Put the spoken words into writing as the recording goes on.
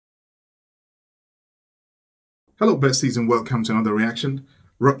Hello besties and welcome to another reaction.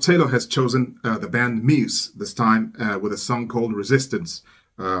 Rob Taylor has chosen the band MUSE, this time with a song called Resistance.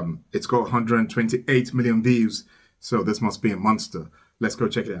 It's got 128 million views, so this must be a monster. Let's go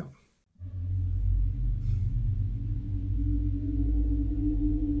check it out.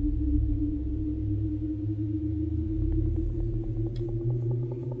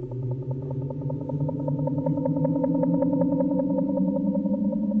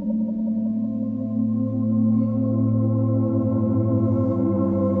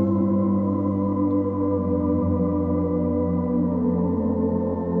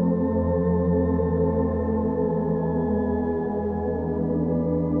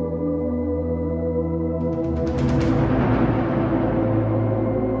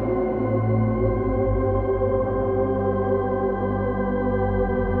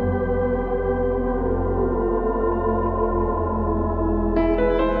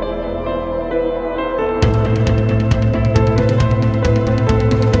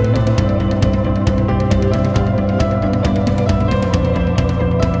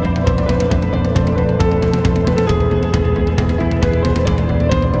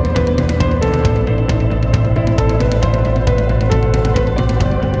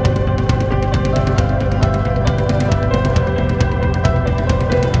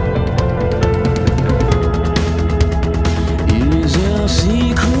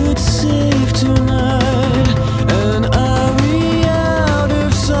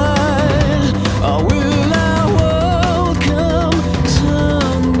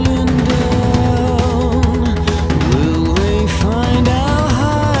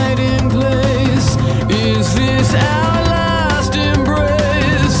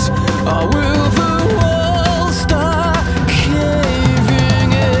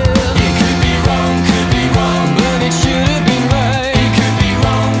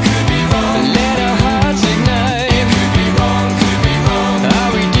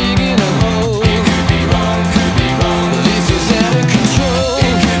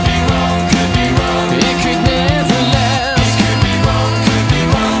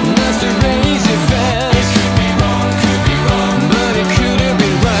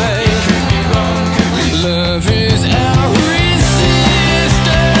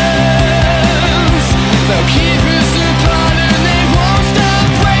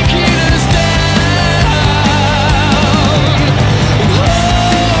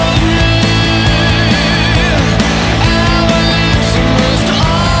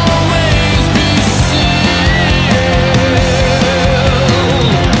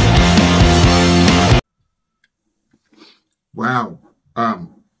 Wow.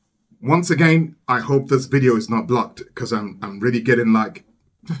 Once again, I hope this video is not blocked because I'm really getting like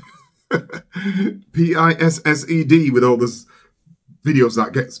PISSED with all this videos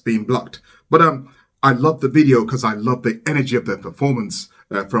that gets being blocked. But I love the video because I love the energy of the performance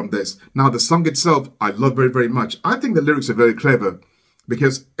from this. Now the song itself, I love very, very much. I think the lyrics are very clever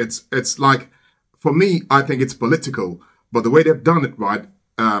because it's like, for me, I think it's political, but the way they've done it, right?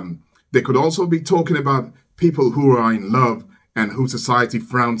 They could also be talking about people who are in love and who society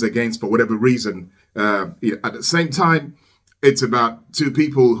frowns against for whatever reason. At the same time, it's about two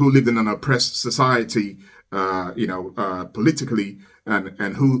people who live in an oppressed society, politically,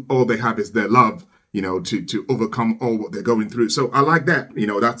 and who all they have is their love, to overcome all what they're going through. So I like that,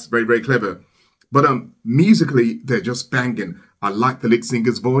 that's very, very clever. But musically, they're just banging. I like the lead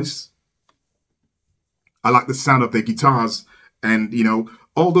singer's voice. I like the sound of their guitars, and,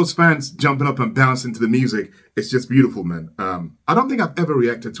 all those fans jumping up and bouncing to the music. It's just beautiful, man. I don't think I've ever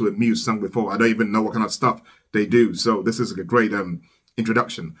reacted to a MUSE song before. I don't even know what kind of stuff they do. So this is a great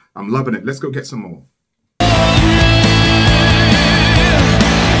introduction. I'm loving it. Let's go get some more.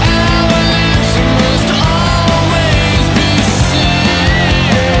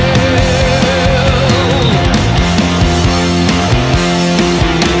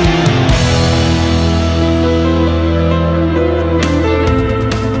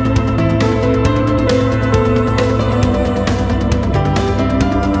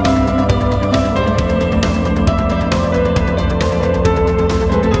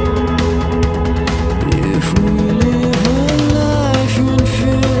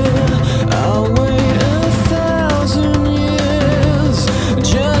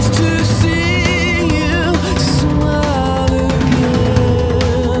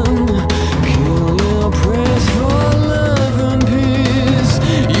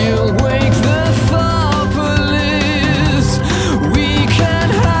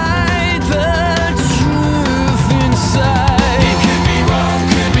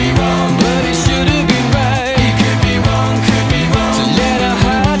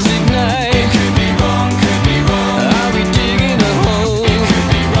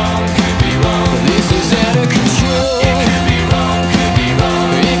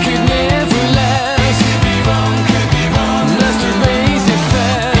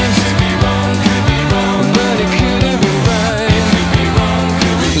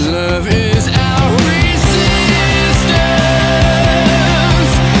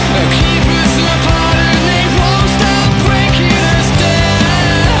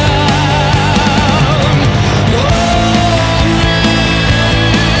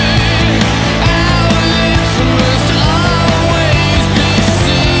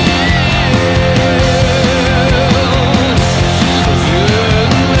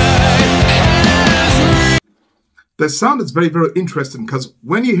 The sound is very, very interesting because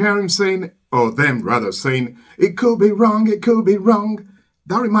when you hear him saying, or them rather, saying, it could be wrong, it could be wrong,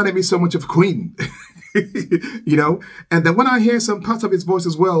 that reminded me so much of Queen, you know? And then when I hear some parts of his voice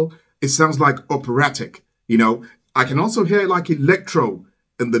as well, it sounds like operatic, you know? I can also hear like electro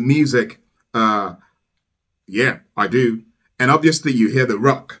in the music. Yeah, I do. And obviously you hear the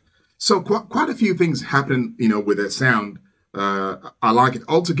rock. So quite a few things happen, you know, with their sound. I like it.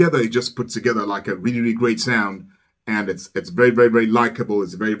 Altogether, it just puts together like a really, really great sound. And it's very, very, very likable.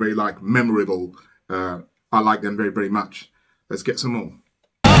 It's very, very like memorable. I like them very, very much. Let's get some more.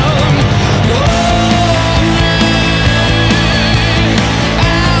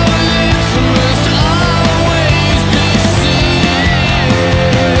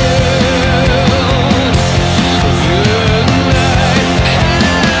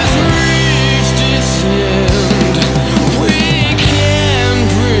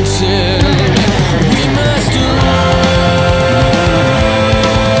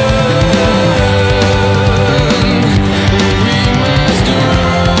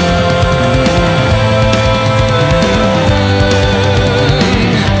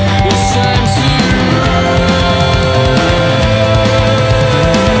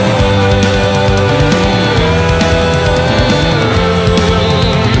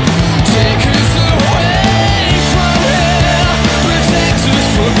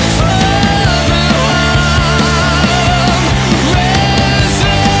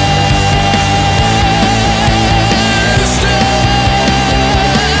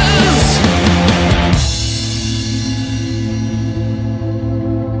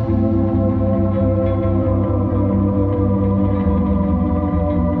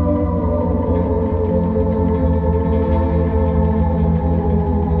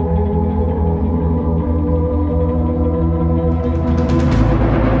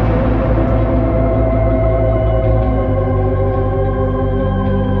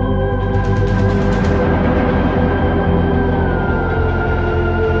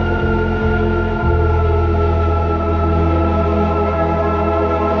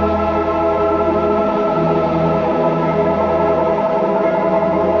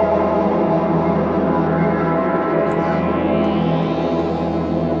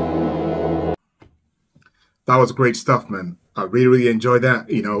 That was great stuff, man. I really, really enjoyed that.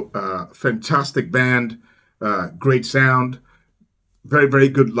 You know, fantastic band, great sound, very, very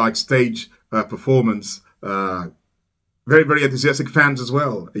good like stage performance. Very, very enthusiastic fans as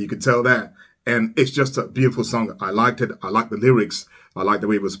well. You could tell that. And it's just a beautiful song. I liked it. I liked the lyrics. I liked the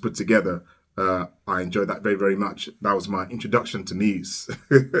way it was put together. I enjoyed that very, very much. That was my introduction to Muse.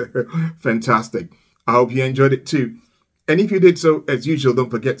 Fantastic. I hope you enjoyed it too. And if you did so, as usual, don't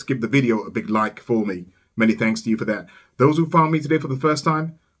forget to give the video a big like for me. Many thanks to you for that. Those who found me today for the first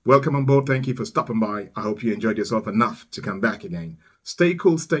time, welcome on board. Thank you for stopping by. I hope you enjoyed yourself enough to come back again. Stay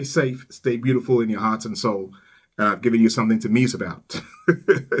cool, stay safe, stay beautiful in your heart and soul. And I've given you something to muse about.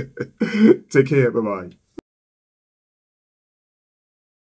 Take care. Bye-bye.